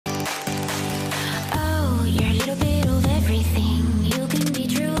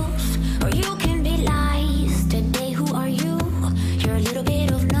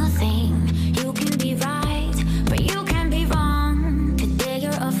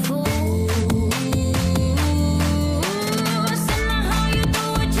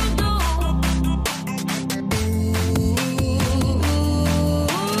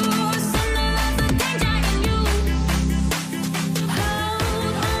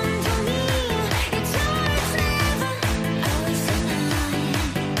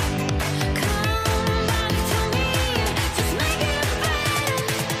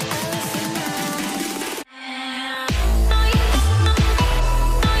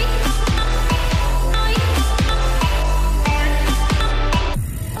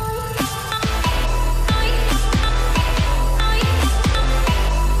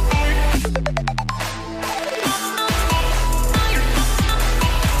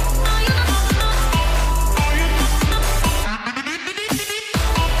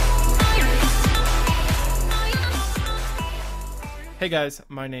Hey guys,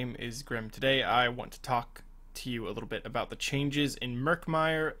 my name is Grim. Today I want to talk to you a little bit about the changes in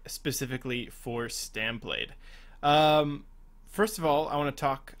Murkmire, specifically for Stamblade. First of all, I want to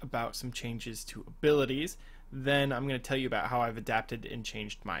talk about some changes to abilities. Then I'm going to tell you about how I've adapted and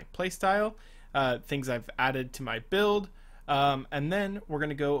changed my playstyle, things I've added to my build, and then we're going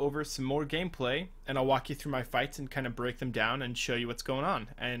to go over some more gameplay, and I'll walk you through my fights and kind of break them down and show you what's going on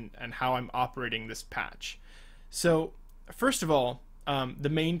and how I'm operating this patch. So, first of all, the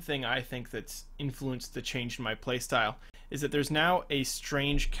main thing I think that's influenced the change in my playstyle is that there's now a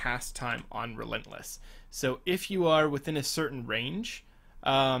strange cast time on Relentless. So if you are within a certain range,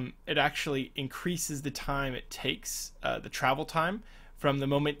 it actually increases the time it takes, the travel time, from the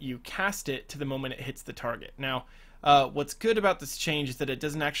moment you cast it to the moment it hits the target. Now, what's good about this change is that it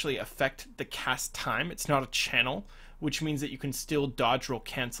doesn't actually affect the cast time. It's not a channel, which means that you can still dodge roll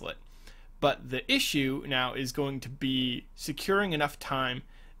cancel it. But the issue now is going to be securing enough time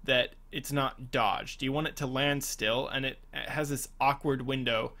that it's not dodged. You want it to land still, and it has this awkward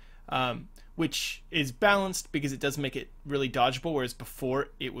window, which is balanced because it does make it really dodgeable, whereas before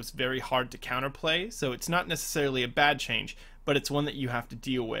it was very hard to counterplay. So it's not necessarily a bad change, but it's one that you have to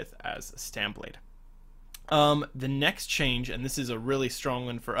deal with as a Stamblade. The next change, and this is a really strong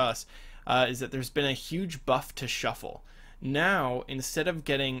one for us, is that there's been a huge buff to shuffle. Now, instead of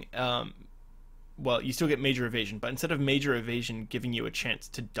getting well, you still get major evasion, but instead of major evasion giving you a chance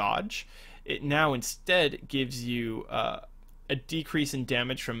to dodge, it now instead gives you a decrease in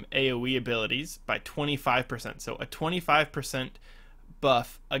damage from AoE abilities by 25%. So a 25%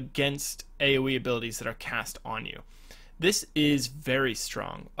 buff against AoE abilities that are cast on you. This is very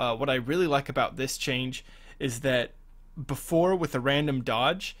strong. What I really like about this change is that before, with a random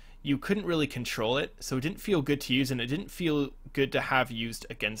dodge, you couldn't really control it, so it didn't feel good to use, and it didn't feel good to have used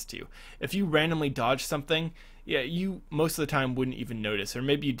against you. If you randomly dodge something, yeah, you most of the time wouldn't even notice, or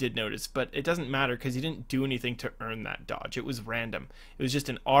maybe you did notice, but it doesn't matter because you didn't do anything to earn that dodge. It was random. It was just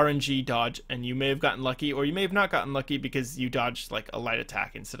an RNG dodge, and you may have gotten lucky, or you may have not gotten lucky because you dodged like a light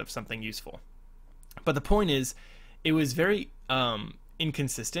attack instead of something useful. But the point is, it was very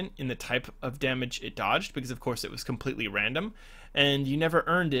inconsistent in the type of damage it dodged, because of course it was completely random, and you never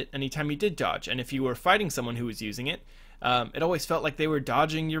earned it anytime you did dodge. And if you were fighting someone who was using it, it always felt like they were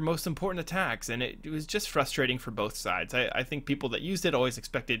dodging your most important attacks, and it was just frustrating for both sides. I think people that used it always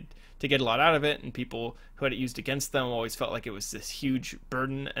expected to get a lot out of it, and people who had it used against them always felt like it was this huge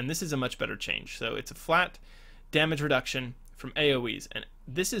burden, and this is a much better change. So it's a flat damage reduction from AoEs, and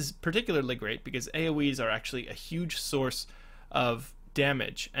this is particularly great because AoEs are actually a huge source of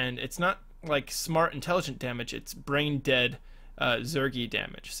damage, and it's not like smart intelligent damage, it's brain dead Zergy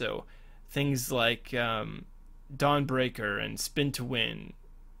damage. So things like Dawnbreaker and Spin to Win,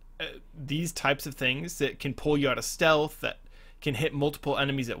 these types of things that can pull you out of stealth, that can hit multiple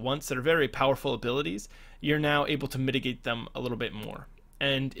enemies at once, that are very powerful abilities, you're now able to mitigate them a little bit more.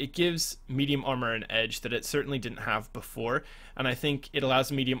 And it gives medium armor an edge that it certainly didn't have before, and I think it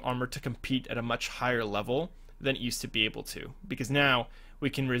allows medium armor to compete at a much higher level than it used to be able to, because now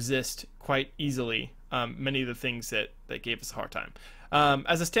we can resist quite easily many of the things that gave us a hard time.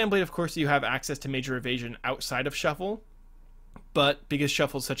 As a Stamblade, of course, you have access to major evasion outside of Shuffle, but because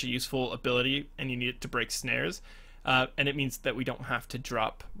Shuffle is such a useful ability and you need it to break snares, and it means that we don't have to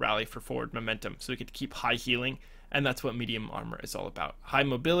drop Rally for forward momentum, so we get to keep high healing, and that's what medium armor is all about. High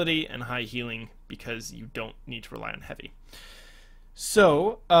mobility and high healing because you don't need to rely on heavy.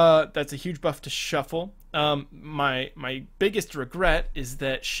 So that's a huge buff to Shuffle. My biggest regret is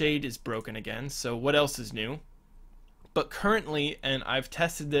that Shade is broken again, so what else is new? But currently, and I've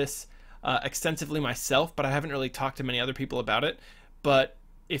tested this extensively myself, but I haven't really talked to many other people about it, but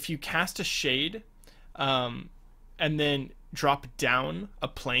if you cast a Shade and then drop down a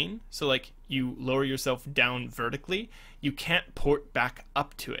plane, so like you lower yourself down vertically, you can't port back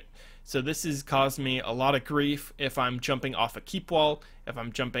up to it. So this has caused me a lot of grief if I'm jumping off a keep wall, if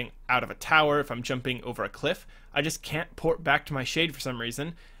I'm jumping out of a tower, if I'm jumping over a cliff. I just can't port back to my Shade for some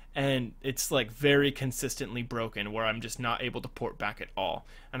reason, and it's like very consistently broken where I'm just not able to port back at all.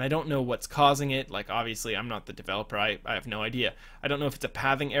 And I don't know what's causing it. Like, obviously I'm not the developer, I have no idea. I don't know if it's a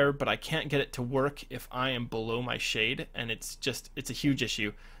pathing error, but I can't get it to work if I am below my Shade, and it's a huge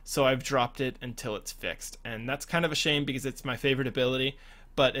issue. So I've dropped it until it's fixed, and that's kind of a shame because it's my favorite ability.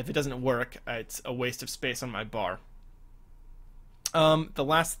 But if it doesn't work, it's a waste of space on my bar. The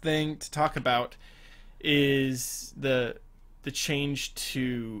last thing to talk about is the change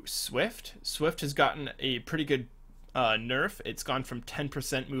to Swift. Swift has gotten a pretty good nerf. It's gone from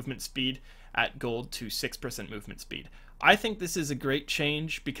 10% movement speed at gold to 6% movement speed. I think this is a great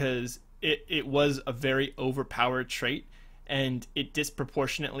change because it was a very overpowered trait, and it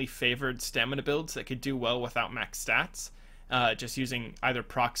disproportionately favored stamina builds that could do well without max stats, just using either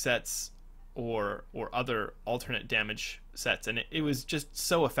proc sets or other alternate damage sets, and it was just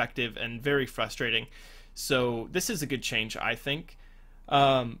so effective and very frustrating. So this is a good change, I think,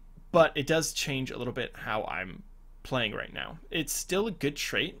 but it does change a little bit how I'm playing right now. It's still a good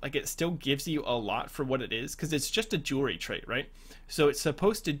trait, like it still gives you a lot for what it is, because it's just a jewelry trait, right? So it's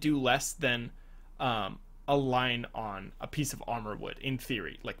supposed to do less than a line on a piece of armor would, in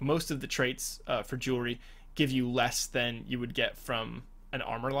theory. Like most of the traits for jewelry give you less than you would get from an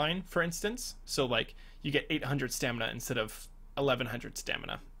armor line, for instance. So like you get 800 stamina instead of 1100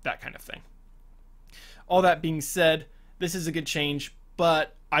 stamina, that kind of thing. All that being said, this is a good change,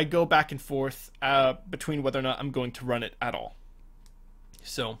 but I go back and forth between whether or not I'm going to run it at all.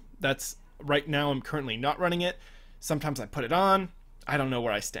 So that's right now. I'm currently not running it. Sometimes I put it on. I don't know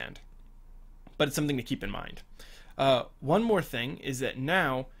where I stand, but it's something to keep in mind. One more thing is that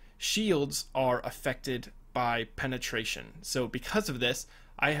now shields are affected by penetration. So because of this,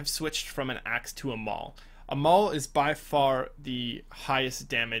 I have switched from an axe to a maul. A maul is by far the highest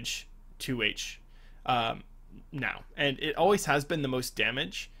damage 2H now, and it always has been the most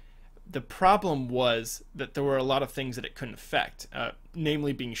damage. The problem was that there were a lot of things that it couldn't affect,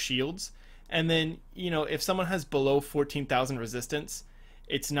 namely being shields. And then, you know, if someone has below 14,000 resistance,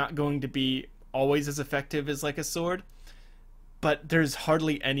 it's not going to be always as effective as like a sword. But there's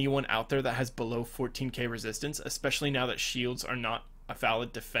hardly anyone out there that has below 14k resistance, especially now that shields are not a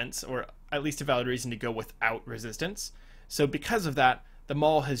valid defense, or at least a valid reason to go without resistance. So because of that, the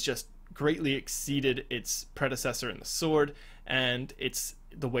maul has just greatly exceeded its predecessor in the sword, and it's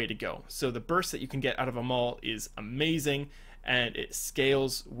the way to go. So the burst that you can get out of a maul is amazing, and it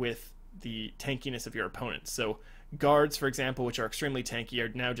scales with the tankiness of your opponents. So guards, for example, which are extremely tanky,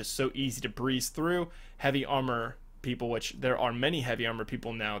 are now just so easy to breeze through. Heavy armor people, which there are many heavy armor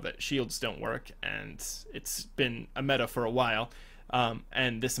people now that shields don't work, and it's been a meta for a while.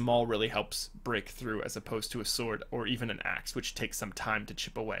 And this maul really helps break through, as opposed to a sword or even an axe, which takes some time to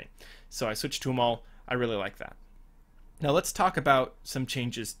chip away. So I switched to a maul. I really like that. Now let's talk about some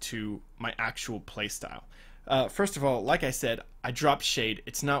changes to my actual playstyle. First of all, like I said, I dropped Shade.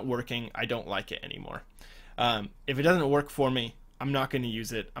 It's not working. I don't like it anymore. If it doesn't work for me, I'm not going to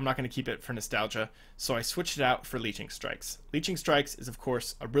use it. I'm not going to keep it for nostalgia. So I switched it out for Leeching Strikes. Leeching Strikes is, of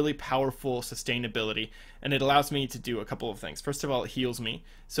course, a really powerful sustainability, and it allows me to do a couple of things. First of all, it heals me.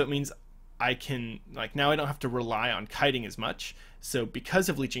 So it means I can, like, now I don't have to rely on kiting as much. So because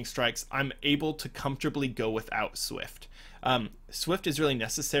of Leeching Strikes, I'm able to comfortably go without Swift. Swift is really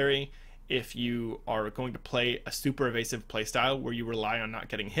necessary if you are going to play a super evasive playstyle where you rely on not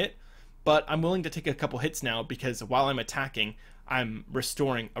getting hit. But I'm willing to take a couple hits now, because while I'm attacking, I'm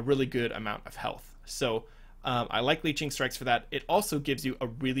restoring a really good amount of health. So I like Leeching Strikes for that. It also gives you a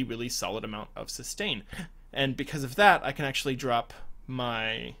really, really solid amount of sustain. And because of that, I can actually drop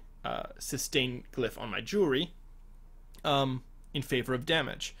my sustain glyph on my jewelry in favor of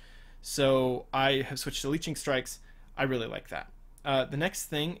damage. So I have switched to Leeching Strikes. I really like that. The next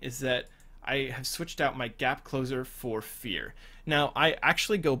thing is that I have switched out my gap closer for Fear. Now, I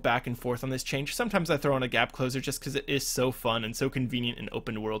actually go back and forth on this change. Sometimes I throw on a gap closer just because it is so fun and so convenient in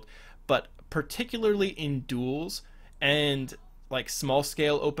open world, but particularly in duels and like small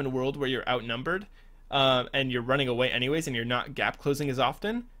scale open world where you're outnumbered and you're running away anyways and you're not gap closing as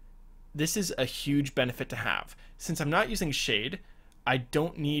often, this is a huge benefit to have. Since I'm not using Shade, I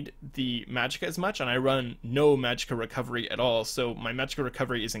don't need the Magicka as much, and I run no Magicka recovery at all, so my Magicka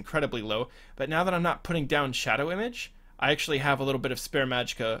recovery is incredibly low. But now that I'm not putting down Shadow Image, I actually have a little bit of spare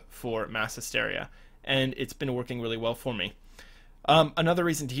Magicka for Mass Hysteria, and it's been working really well for me. Another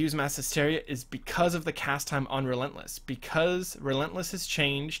reason to use Mass Hysteria is because of the cast time on Relentless. Because Relentless has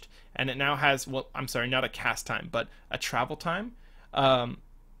changed, and it now has, well, I'm sorry, not a cast time, but a travel time.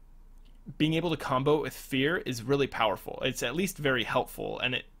 Being able to combo it with Fear is really powerful. It's at least very helpful,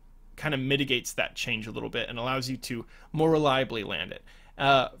 and it kind of mitigates that change a little bit and allows you to more reliably land it.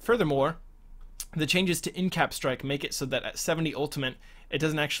 Furthermore, the changes to in-cap strike make it so that at 70 ultimate, it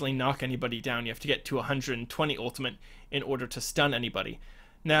doesn't actually knock anybody down. You have to get to 120 ultimate in order to stun anybody.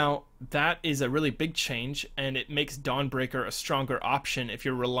 Now, that is a really big change, and it makes Dawnbreaker a stronger option if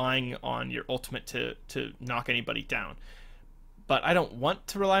you're relying on your ultimate to knock anybody down. But I don't want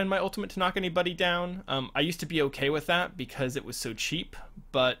to rely on my ultimate to knock anybody down. I used to be okay with that because it was so cheap,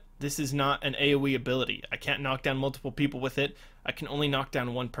 but this is not an AoE ability. I can't knock down multiple people with it. I can only knock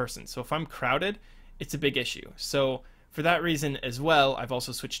down one person. So if I'm crowded, it's a big issue. So for that reason as well, I've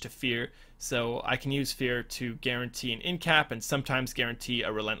also switched to Fear. So I can use Fear to guarantee an in-cap and sometimes guarantee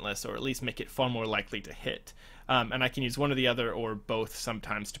a Relentless, or at least make it far more likely to hit. And I can use one or the other or both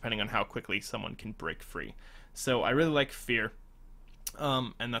sometimes, depending on how quickly someone can break free. So I really like Fear,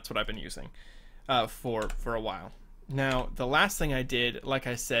 and that's what I've been using for a while. Now, the last thing I did, like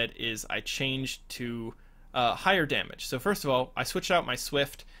I said, is I changed to higher damage. So first of all, I switched out my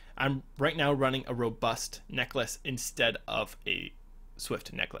Swift. I'm right now running a Robust necklace instead of a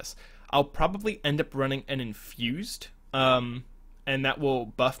Swift necklace. I'll probably end up running an Infused, and that will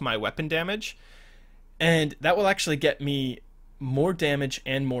buff my weapon damage. And that will actually get me more damage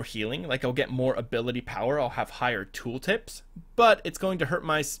and more healing. Like, I'll get more ability power. I'll have higher tooltips, but it's going to hurt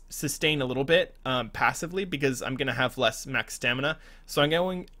my sustain a little bit passively, because I'm going to have less max stamina. So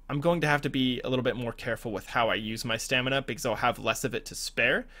I'm going to have to be a little bit more careful with how I use my stamina, because I'll have less of it to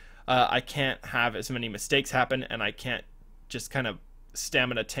spare. I can't have as many mistakes happen, and I can't just kind of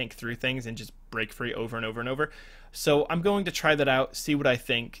stamina tank through things and just break free over and over and over. So I'm going to try that out, see what I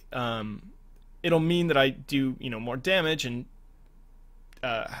think. It'll mean that I do, more damage and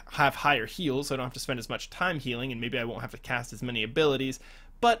have higher heals, so I don't have to spend as much time healing, and maybe I won't have to cast as many abilities,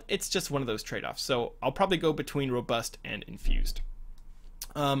 but it's just one of those trade-offs. So I'll probably go between Robust and Infused.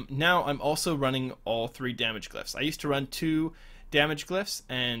 Now I'm also running all 3 damage glyphs. I used to run 2 damage glyphs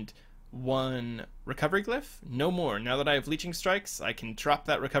and 1 recovery glyph. No more. Now that I have Leeching Strikes, I can drop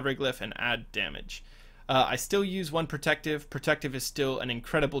that recovery glyph and add damage. I still use 1 protective. Protective is still an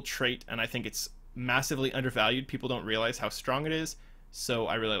incredible trait, and I think it's massively undervalued. People don't realize how strong it is, so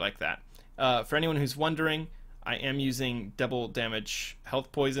I really like that. For anyone who's wondering, I am using double damage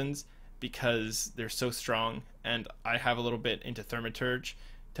health poisons because they're so strong, and I have a little bit into Thaumaturge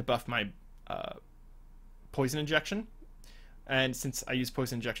to buff my poison injection. And since I use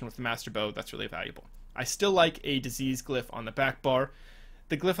poison injection with the Master Bow, that's really valuable. I still like a disease glyph on the back bar.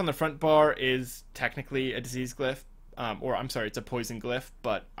 The glyph on the front bar is technically a disease glyph, or I'm sorry, it's a poison glyph,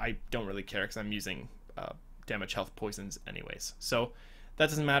 but I don't really care because I'm using damage health poisons anyways, so that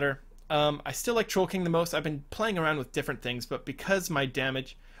doesn't matter. I still like Troll King the most. I've been playing around with different things, but because my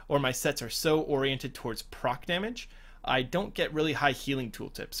damage or my sets are so oriented towards proc damage, I don't get really high healing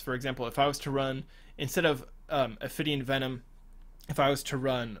tooltips. For example, if I was to run, instead of Ophidian Venom, if I was to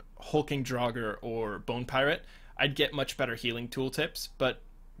run Hulking Draugr or Bone Pirate, I'd get much better healing tooltips, but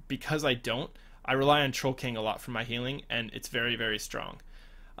because I don't, I rely on Troll King a lot for my healing, and it's very, very strong.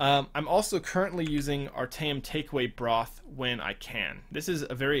 I'm also currently using Artaeum Takeaway Broth when I can. This is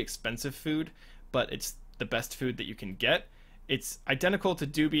a very expensive food, but it's the best food that you can get. It's identical to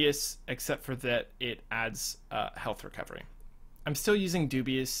Dubious, except for that it adds health recovery. I'm still using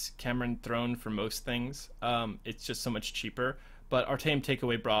Dubious Cameron Throne for most things. It's just so much cheaper, but Artaeum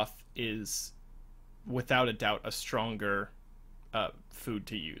Takeaway Broth is without a doubt a stronger food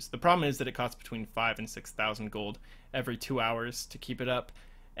to use. The problem is that it costs between 5,000 and 6,000 gold every 2 hours to keep it up,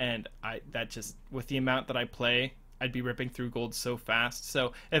 and that just, with the amount that I play, I'd be ripping through gold so fast.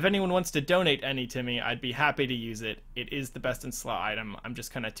 So if anyone wants to donate any to me, I'd be happy to use it. It is the best in slot item. I'm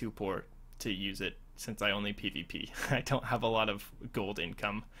just kind of too poor to use it since I only PvP. I don't have a lot of gold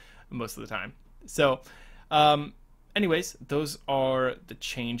income most of the time. So anyways, those are the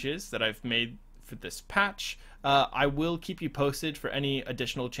changes that I've made for this patch. I will keep you posted for any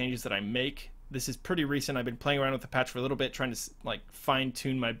additional changes that I make. This is pretty recent. I've been playing around with the patch for a little bit, trying to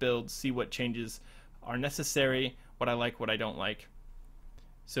fine-tune my build, see what changes are necessary, what I like, what I don't like.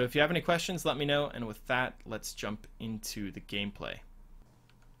 So if you have any questions, let me know, and with that, let's jump into the gameplay.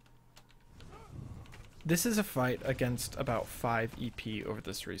 This is a fight against about 5 EP over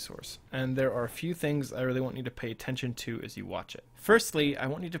this resource, and there are a few things I really want you to pay attention to as you watch it. Firstly, I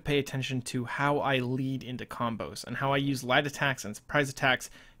want you to pay attention to how I lead into combos, and how I use light attacks and surprise attacks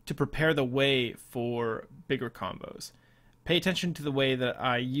to prepare the way for bigger combos. Pay attention to the way that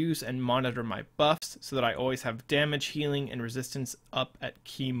I use and monitor my buffs so that I always have damage, healing, and resistance up at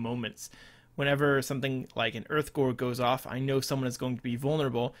key moments. Whenever something like an Earth Gore goes off, I know someone is going to be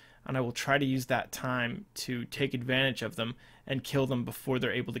vulnerable, and I will try to use that time to take advantage of them and kill them before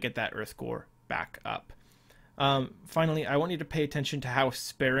they're able to get that Earth Gore back up. Finally, I want you to pay attention to how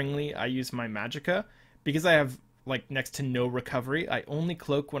sparingly I use my Magicka. Because I have next to no recovery, I only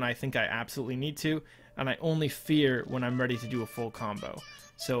cloak when I think I absolutely need to, and I only fear when I'm ready to do a full combo.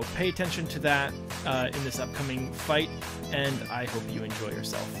 So pay attention to that in this upcoming fight, and I hope you enjoy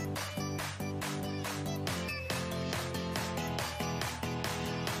yourself.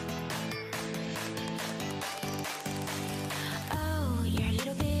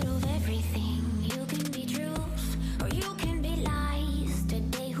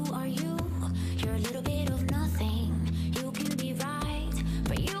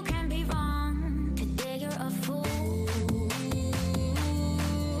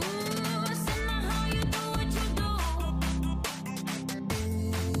 What you do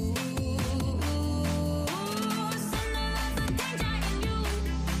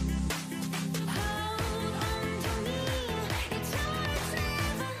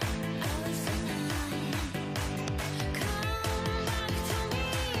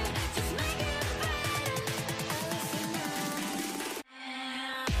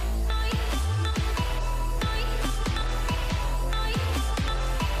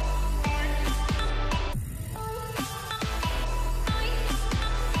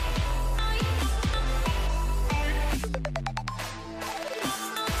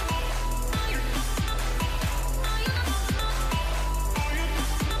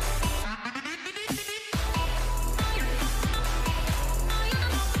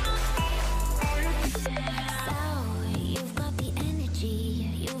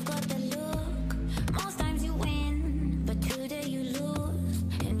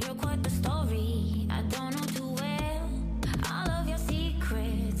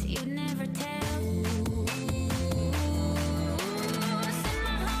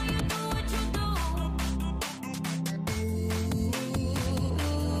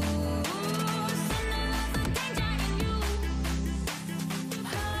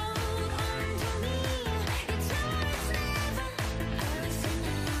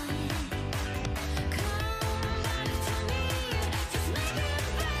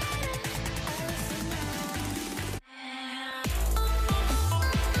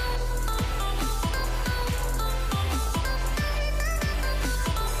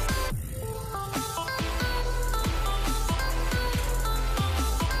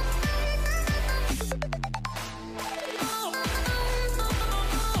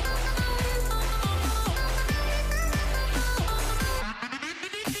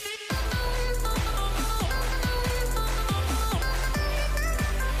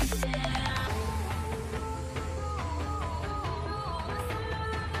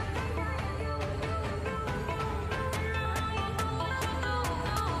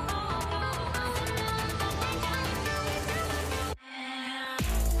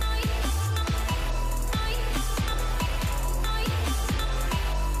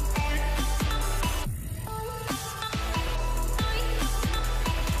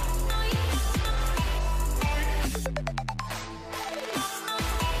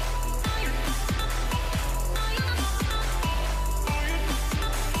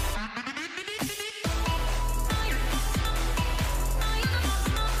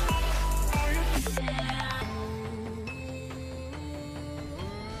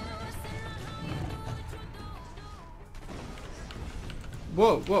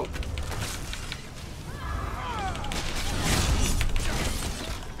Whoa, whoa.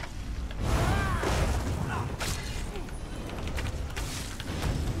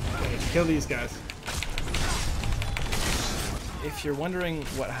 Okay, kill these guys. If you're wondering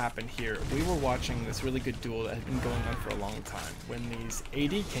what happened here, we were watching this really good duel that had been going on for a long time when these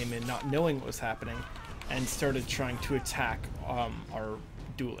AD came in not knowing what was happening and started trying to attack our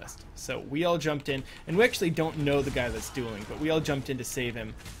duelist. So we all jumped in, and we actually don't know the guy that's dueling, but we all jumped in to save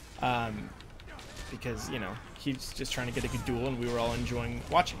him because, you know, he's just trying to get a good duel and we were all enjoying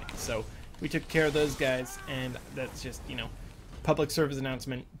watching it. So we took care of those guys, and that's just, you know, public service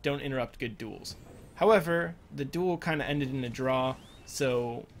announcement, don't interrupt good duels. However, the duel kind of ended in a draw,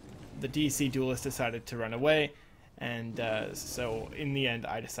 so the DC duelist decided to run away, and so in the end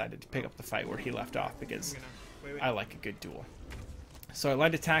I decided to pick up the fight where he left off because I like a good duel. So I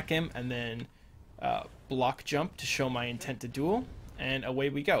light attack him and then block jump to show my intent to duel, and away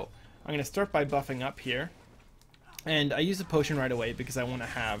we go. I'm going to start by buffing up here, and I use a potion right away because I want to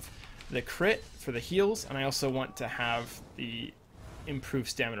have the crit for the heals, and I also want to have the improved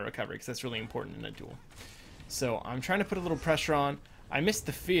stamina recovery because that's really important in a duel. So I'm trying to put a little pressure on. I missed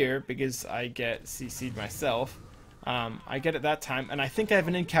the fear because I get CC'd myself. I get it that time, and I think I have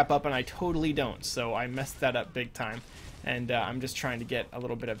an in cap up, and I totally don't, so I messed that up big time. And I'm just trying to get a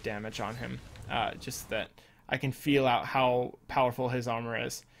little bit of damage on him, just that I can feel out how powerful his armor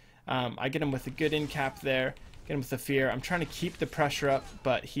is. I get him with a good in cap there, get him with the fear. I'm trying to keep the pressure up,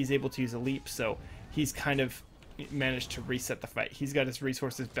 but he's able to use a leap, so he's kind of managed to reset the fight. He's got his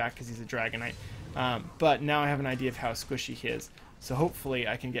resources back because he's a Dragonite, but now I have an idea of how squishy he is, so hopefully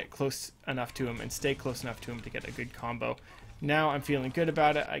I can get close enough to him and stay close enough to him to get a good combo. Now I'm feeling good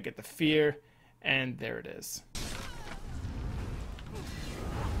about it. I get the fear, and there it is.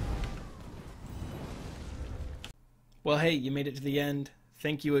 Well, hey, you made it to the end.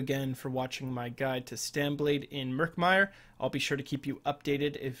 Thank you again for watching my guide to Stamblade in Murkmire. I'll be sure to keep you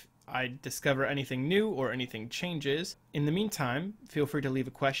updated if I discover anything new or anything changes. In the meantime, feel free to leave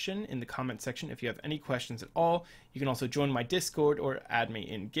a question in the comment section if you have any questions at all. You can also join my Discord or add me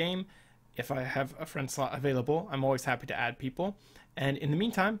in-game. If I have a friend slot available, I'm always happy to add people. And in the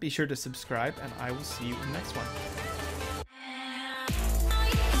meantime, be sure to subscribe, and I will see you in the next one.